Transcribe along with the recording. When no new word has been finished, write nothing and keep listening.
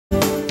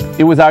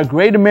It was our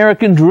great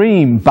American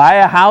dream, buy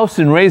a house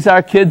and raise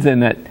our kids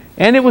in it.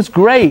 And it was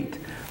great.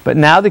 But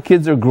now the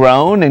kids are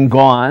grown and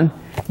gone,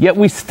 yet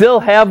we still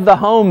have the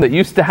home that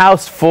used to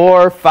house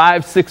 4,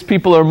 5, 6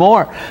 people or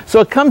more. So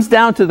it comes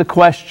down to the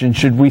question,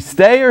 should we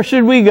stay or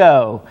should we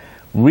go?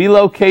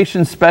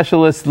 Relocation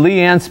specialist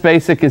Leanne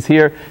Spacek is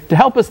here to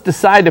help us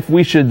decide if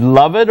we should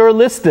love it or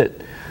list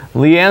it.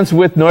 Leanne's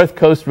with North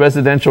Coast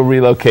Residential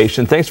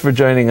Relocation. Thanks for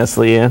joining us,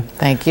 Leanne.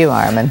 Thank you,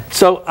 Armin.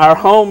 So our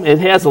home, it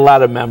has a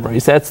lot of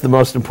memories. That's the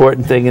most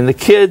important thing. And the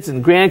kids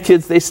and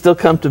grandkids, they still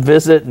come to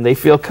visit and they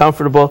feel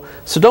comfortable.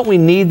 So don't we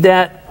need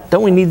that?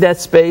 Don't we need that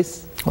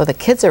space? Well, the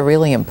kids are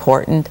really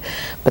important,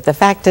 but the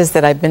fact is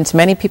that I've been to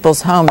many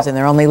people's homes and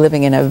they're only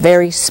living in a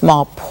very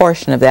small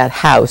portion of that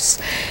house.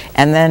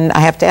 And then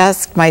I have to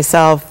ask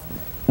myself,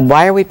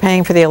 why are we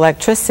paying for the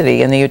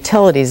electricity and the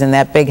utilities in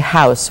that big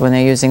house when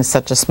they're using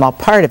such a small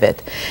part of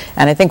it?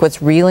 And I think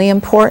what's really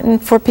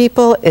important for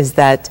people is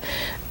that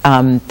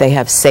they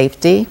have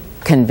safety,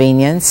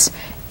 convenience,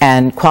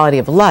 and quality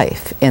of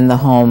life in the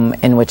home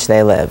in which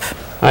they live.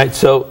 All right,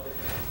 so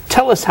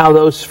tell us how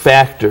those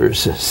factors,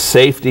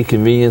 safety,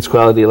 convenience,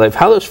 quality of life,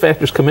 how those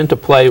factors come into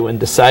play when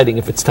deciding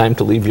if it's time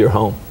to leave your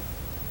home.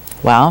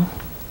 Well,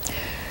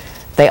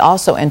 they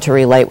also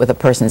interrelate with a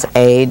person's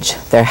age,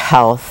 their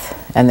health,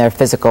 and their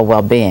physical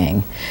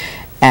well-being.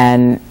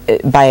 And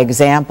by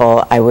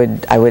example, I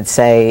would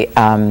say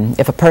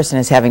if a person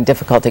is having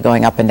difficulty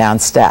going up and down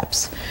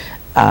steps,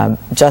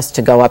 just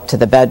to go up to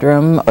the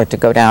bedroom or to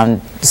go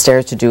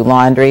downstairs to do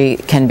laundry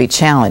can be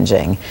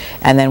challenging.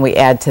 And then we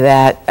add to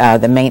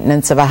that the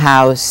maintenance of a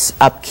house,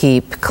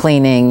 upkeep,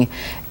 cleaning,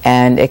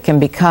 and it can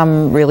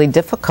become really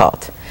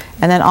difficult.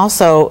 And then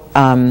also,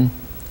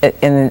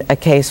 in a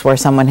case where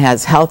someone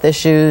has health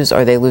issues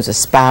or they lose a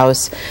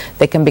spouse,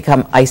 they can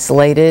become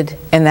isolated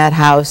in that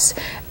house,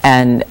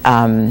 and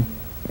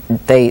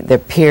their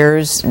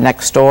peers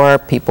next door,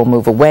 people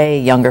move away,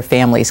 younger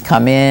families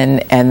come in,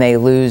 and they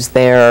lose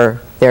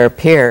their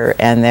peer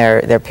and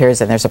their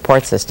peers and their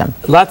support system.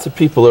 Lots of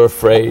people are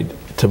afraid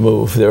to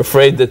move. They're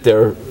afraid that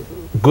their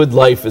good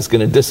life is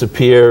going to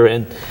disappear.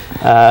 And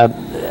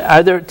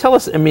tell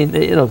us, I mean,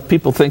 you know,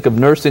 people think of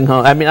nursing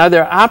home. I mean, are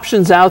there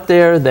options out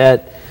there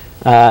that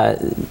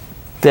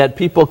that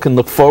people can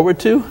look forward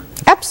to?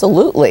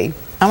 Absolutely.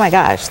 Oh my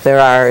gosh, there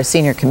are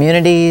senior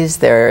communities,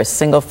 there are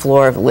single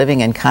floor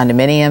living in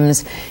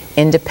condominiums,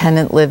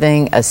 independent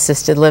living,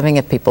 assisted living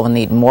if people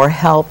need more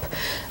help.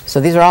 So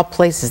these are all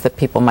places that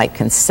people might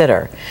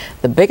consider.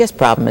 The biggest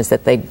problem is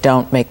that they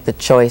don't make the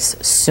choice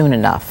soon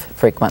enough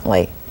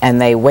frequently,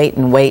 and they wait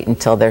and wait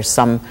until there's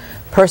some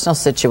personal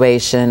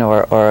situation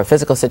or a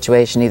physical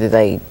situation. Either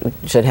they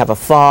should have a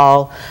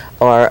fall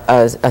or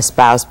a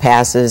spouse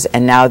passes,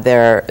 and now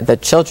the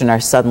children are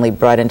suddenly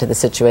brought into the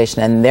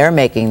situation and they're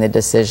making the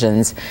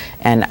decisions,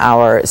 and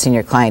our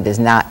senior client is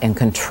not in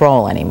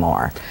control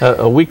anymore.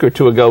 A week or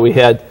two ago we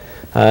had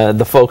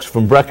the folks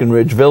from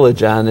Breckenridge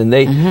Village on, and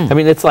they, I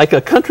mean, it's like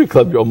a country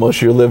club you're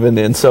living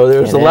in, so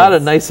there's a lot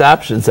of nice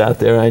options out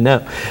there, I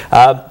know.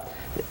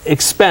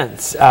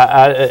 Expense,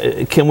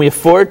 can we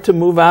afford to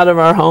move out of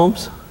our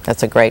homes?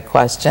 That's a great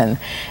question.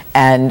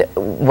 And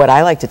what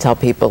I like to tell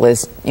people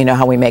is, you know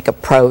how we make a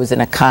pros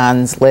and a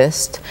cons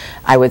list?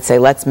 I would say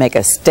let's make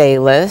a stay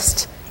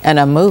list and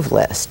a move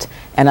list.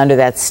 And under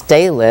that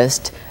stay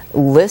list,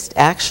 list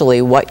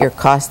actually what your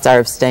costs are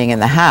of staying in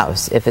the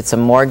house. If it's a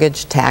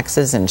mortgage,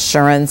 taxes,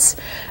 insurance,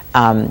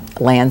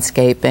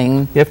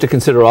 landscaping. You have to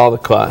consider all the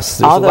costs.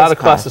 There's a lot of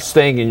costs of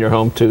staying in your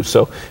home too,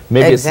 so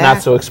maybe it's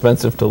not so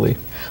expensive to leave.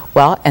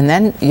 Well, and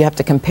then you have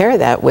to compare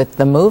that with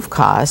the move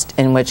cost,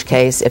 in which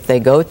case if they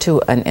go to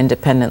an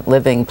independent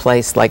living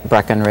place like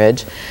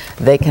Breckenridge,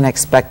 they can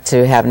expect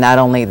to have not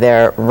only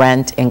their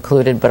rent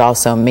included but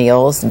also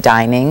meals,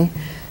 dining.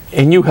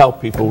 And you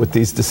help people with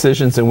these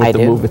decisions and with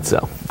the move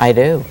itself. I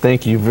do.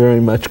 Thank you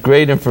very much.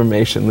 Great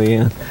information,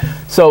 Leanne.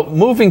 So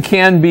moving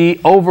can be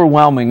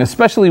overwhelming,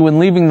 especially when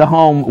leaving the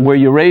home where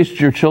you raised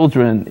your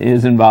children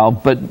is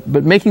involved.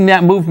 But making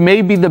that move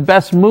may be the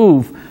best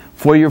move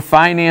for your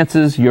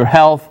finances, your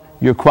health,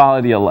 your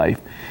quality of life.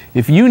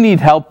 If you need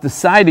help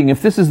deciding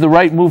if this is the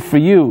right move for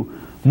you,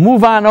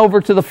 move on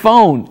over to the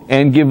phone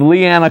and give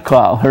Leanne a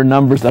call. Her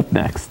number's up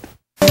next.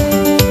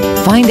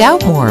 Find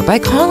out more by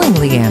calling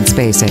Leanne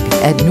Spacek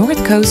at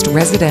North Coast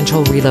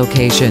Residential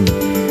Relocation,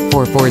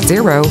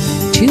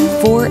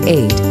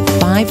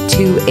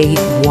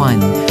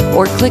 440-248-5281,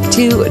 or click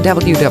to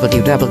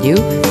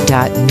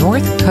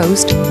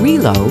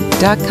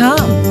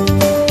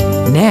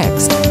www.northcoastrelo.com.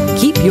 Next,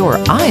 keep your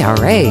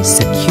IRA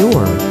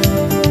secure.